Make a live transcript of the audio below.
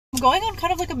I'm going on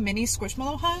kind of like a mini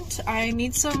Squishmallow hunt. I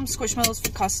need some Squishmallows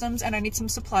for customs and I need some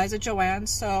supplies at Joann's,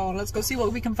 so let's go see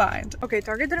what we can find. Okay,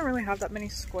 Target didn't really have that many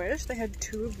Squish. They had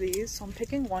 2 of these, so I'm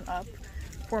picking one up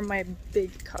for my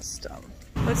big custom.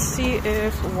 Let's see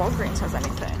if Walgreens has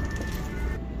anything.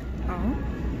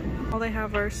 Oh. All they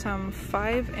have are some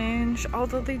 5-inch,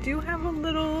 although they do have a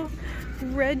little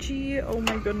Reggie. Oh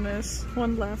my goodness,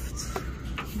 one left.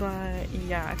 But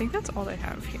yeah, I think that's all they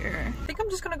have here. I think I'm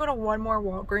just gonna go to one more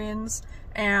Walgreens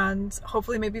and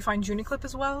hopefully maybe find Juniclip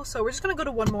as well. So we're just gonna go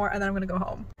to one more and then I'm gonna go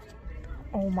home.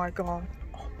 Oh my god.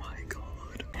 Oh my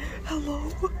god.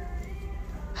 Hello?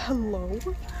 Hello?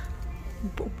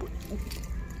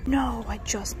 No, I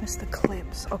just missed the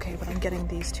clips. Okay, but I'm getting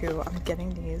these two. I'm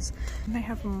getting these. And they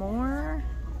have more.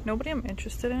 Nobody I'm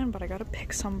interested in, but I gotta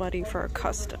pick somebody for a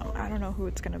custom. I don't know who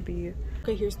it's gonna be.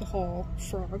 Okay, here's the whole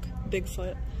frog,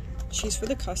 Bigfoot. She's for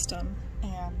the custom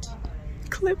and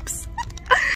clips.